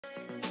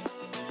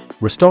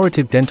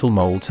Restorative dental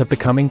molds have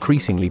become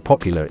increasingly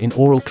popular in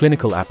oral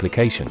clinical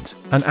applications.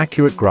 An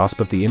accurate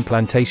grasp of the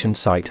implantation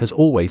site has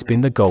always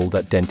been the goal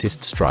that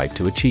dentists strive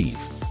to achieve.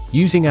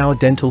 Using our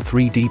dental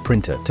 3D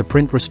printer to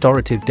print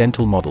restorative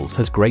dental models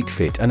has great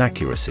fit and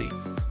accuracy.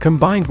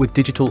 Combined with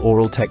digital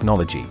oral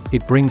technology,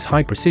 it brings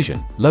high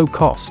precision, low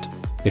cost,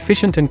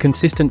 efficient and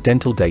consistent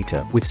dental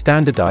data with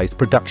standardized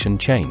production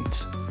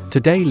chains.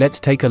 Today let's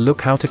take a look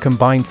how to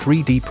combine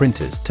 3D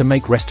printers to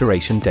make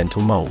restoration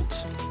dental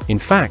molds. In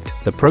fact,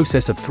 the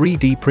process of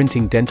 3D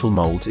printing dental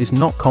molds is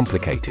not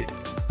complicated.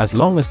 As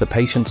long as the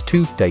patient's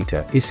tooth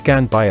data is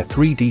scanned by a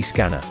 3D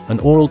scanner, an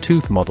oral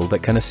tooth model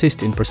that can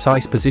assist in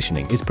precise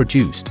positioning is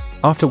produced.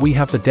 After we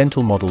have the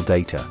dental model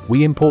data,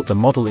 we import the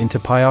model into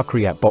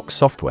PioNext box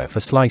software for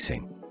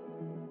slicing.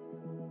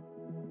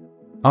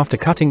 After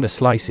cutting the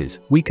slices,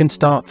 we can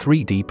start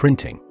 3D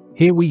printing.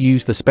 Here we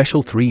use the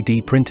special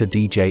 3D printer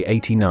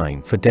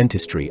DJ-89 for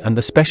dentistry and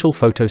the special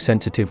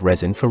photosensitive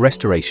resin for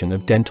restoration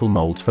of dental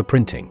molds for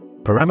printing.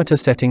 Parameter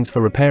settings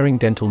for repairing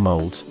dental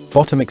molds: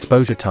 bottom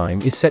exposure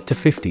time is set to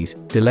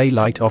 50s, delay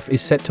light off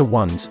is set to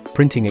 1s,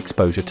 printing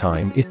exposure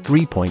time is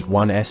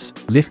 3.1s,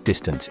 lift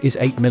distance is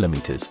 8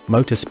 mm,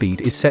 motor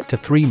speed is set to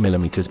 3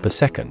 mm per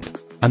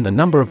second, and the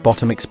number of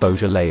bottom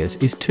exposure layers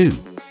is 2.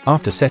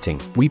 After setting,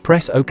 we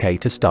press OK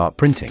to start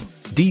printing.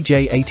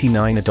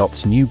 DJ-89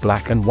 adopts new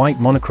black and white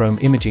monochrome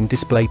imaging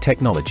display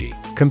technology.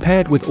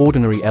 Compared with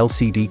ordinary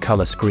LCD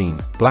color screen,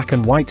 black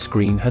and white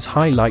screen has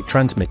high light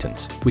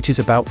transmittance, which is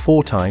about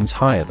 4 times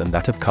higher than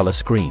that of color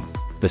screen.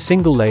 The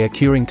single layer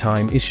curing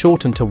time is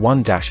shortened to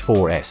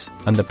 1-4s,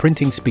 and the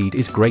printing speed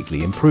is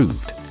greatly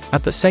improved.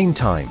 At the same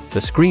time, the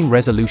screen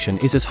resolution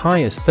is as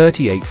high as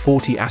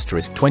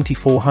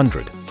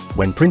 3840*2400.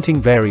 When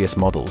printing various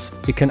models,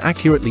 it can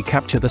accurately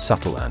capture the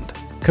subtle and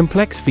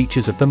complex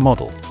features of the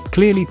model,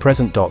 clearly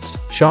present dots,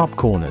 sharp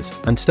corners,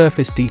 and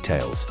surface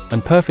details,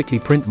 and perfectly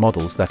print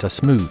models that are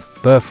smooth,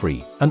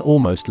 burr-free, and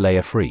almost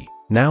layer-free.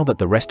 Now that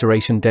the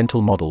restoration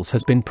dental models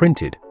has been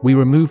printed, we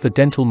remove the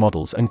dental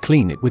models and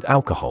clean it with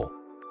alcohol.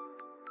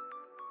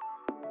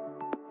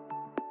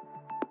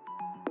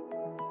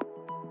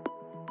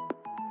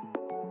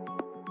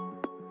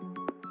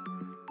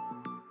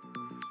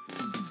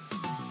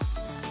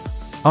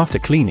 After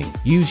cleaning,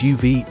 use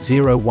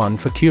UV01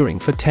 for curing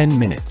for 10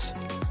 minutes.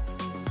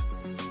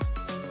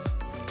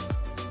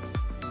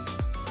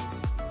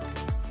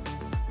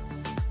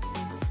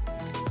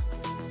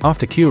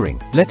 After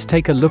curing, let's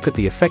take a look at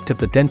the effect of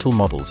the dental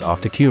models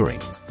after curing.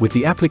 With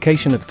the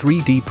application of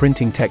 3D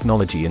printing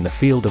technology in the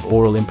field of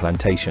oral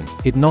implantation,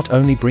 it not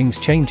only brings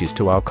changes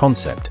to our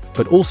concept,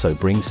 but also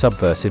brings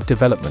subversive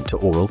development to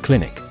oral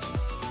clinic.